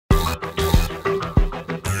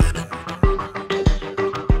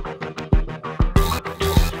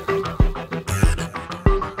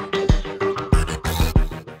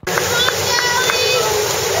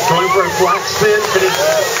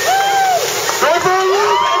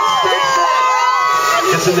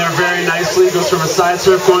Gets in there very nicely, goes from a side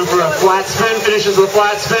surf, going for a flat spin, finishes with a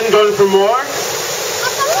flat spin, going for more.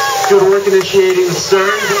 Good work initiating the stern.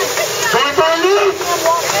 Going for a loop!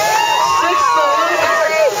 Sticks the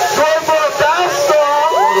loop! Going for a bow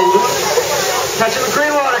stall! Catching the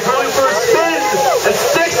green water, going for a spin! And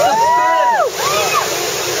sticks the spin!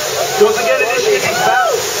 Once again, initiates the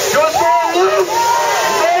bow. Goes for a loop!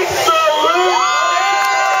 Makes the loop!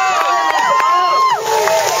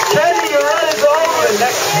 Kenny, your run is over!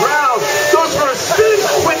 Next round. Goes for a spin!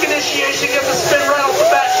 Quick initiation, gets a spin right off the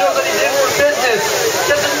bat, shows that he's in for business.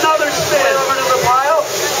 Gets another spin over to the pile.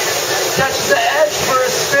 Catches the edge for a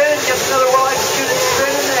spin. Gets another well-executed spin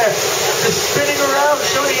in there. Just spinning around,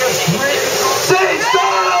 showing us great. Same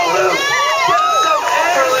style loop. Gets some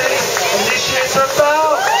air. Initiates her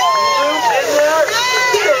bow. Loop in there.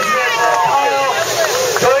 Stays in that pile.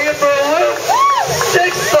 Going in for a loop.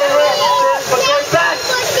 Sticks the loop. But going back.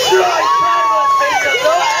 Right.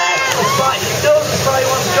 No axe. The spot. He knows the spot he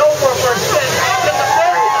wants to go for a spin. Gets a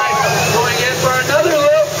very nice. Going in for another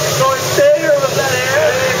loop. Going bigger with that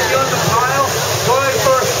air. Feeling the pile. Going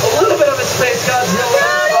for a little bit of a Space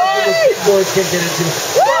Godzilla. Boys can get into.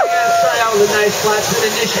 Going in to try out with a nice flat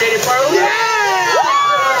spin initiated for a loop.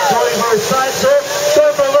 Going for a side surf.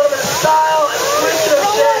 Going for a little bit of style. And switch to a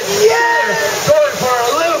shade. Going for a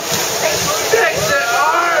loop. Sticks it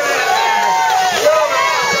hard in there.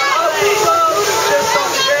 Just on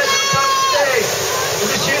the edge of the top stage.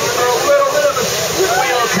 Initiates for a little bit of a split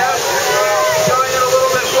wheel attempt. Going in a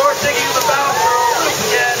little bit more. Taking the bow for a loop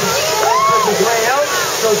again. Pushes way out.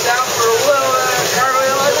 Goes down for a little bit of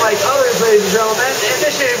cartwheel like others, ladies and gentlemen.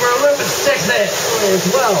 Initiating for a loop and sticks it as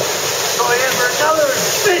well. Going in for another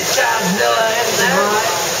Space Godzilla in there.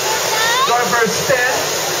 Going for a spin.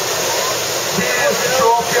 Hands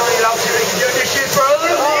control, feeling it out, see what he can do. Initiates for a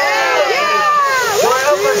loop. Going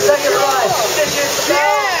up for a second ride. Initiates for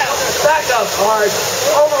down. Back up hard.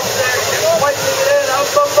 Almost there. Wiping it in. Up,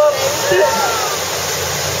 up, up. Spin.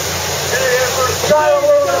 For a style a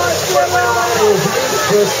little bit of a split wheel line.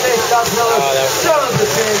 For a Space Godzilla. Shows the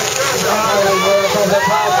pin. There's a from that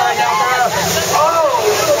pile right down for a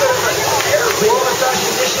little bit of an air wheel.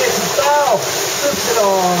 Initiates the style. Loops it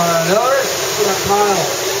on. Over to that pile.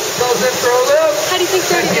 Goes in for a loop. How do you think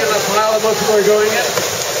they're in that pile that most people are going in.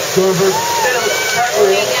 Going for a bit of a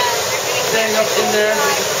cartwheel. Staying up in there.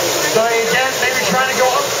 Going again. Maybe trying to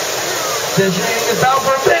go up. Initiating the bow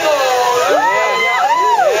for a big old loop.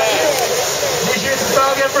 Initiates the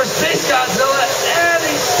bow again for Space Godzilla. And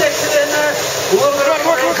he sticks it in there. A little bit of a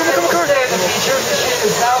stay in the feature. Initiating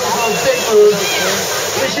his bow for those big moves.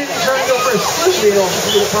 Initiating trying to go for a split wheel to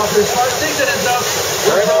the top of his part. Sticks it in though.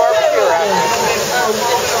 Where's the barbecue at? A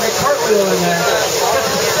little bit of a cartwheel in there. Gets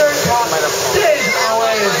his third pop. Stays in the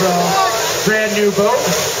way of the brand new boat.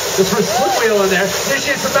 Just for a split wheel in there.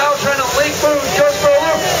 Initiates the bow, trying to link move. Goes for a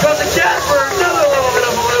loop. Goes again for another little bit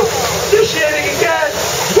of a loop. Initiating again.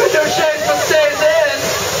 Window shades but stays in.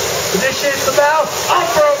 Initiates the bow. Up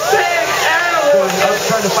for a big air loop. Up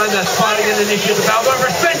trying to find that spot again. Initiate the bow. Going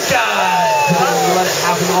for Space Guy. Let it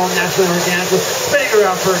happen all naturally and organically. Spinning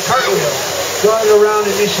around for a cartwheel. Going around,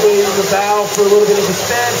 initiating the bow for a little bit of a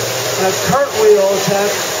spin. And a cartwheel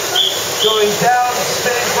attempt. Going down,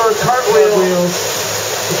 spinning for a cartwheel.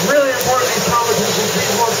 It's really important in these competitions,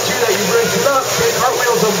 these ones too, that you brace it up. Take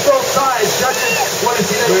cartwheels on both sides. Judges want to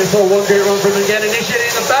see that. Going for one great run from him again.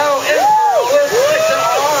 Initiating the bow. In for a loop.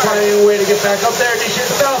 Finding a way to get back up there.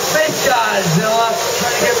 Initiating the bow. Space Godzilla.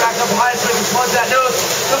 Trying to get back up high so he can plunge that nose.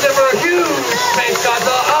 Looking for a huge Space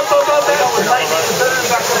Godzilla. Up, up, up. And with lightning, the better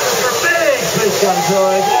back up for a big Space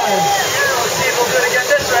Godzilla again. Let's see if we'll do it again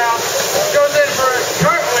this round. Goes in for a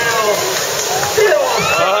cartwheel. Still.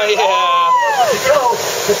 Oh, yeah. To go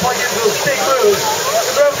to plug into those big moves.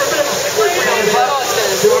 Throw for a bit of a split wheel as well.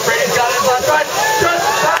 See what Brady's got in his left side. Just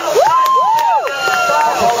battle.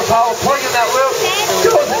 All the power, plugging that loop.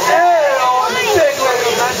 Goes in on the big loop.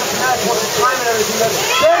 Nice and fast. Once the time and everything.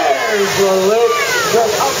 There's the loop.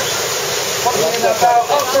 Goes up. Plugging that bow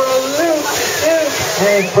up for a loop.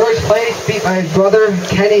 And first place beat my brother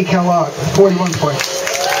Kenny Kellogg, 41 points.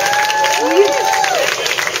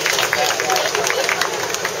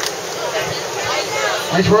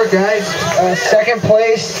 Nice work, guys. Second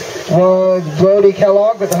place was Brody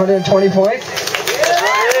Kellogg with 120 points.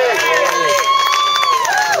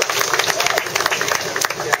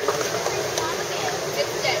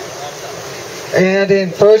 And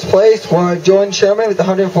in first place was Jordan Sherman with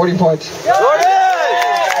 140 points.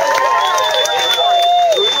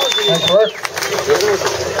 Nice work.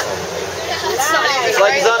 It's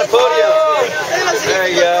like he's on the podium. There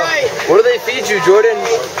you go. What do they feed you, Jordan?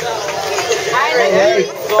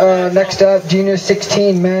 Next up, Junior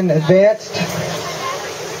 16 men advanced.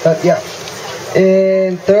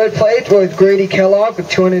 In third place was Grady Kellogg with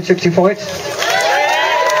 260 points.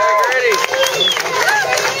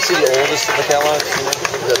 See the oldest of the Kellogg's?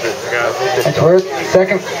 That's worth.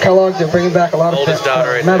 Second, Kellogg's are bringing back a lot of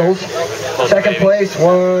medals. Second place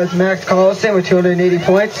was Max Collison with 280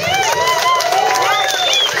 points.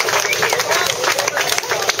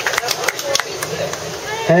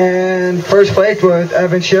 And first place was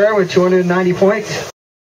Evan Scherer with 290 points.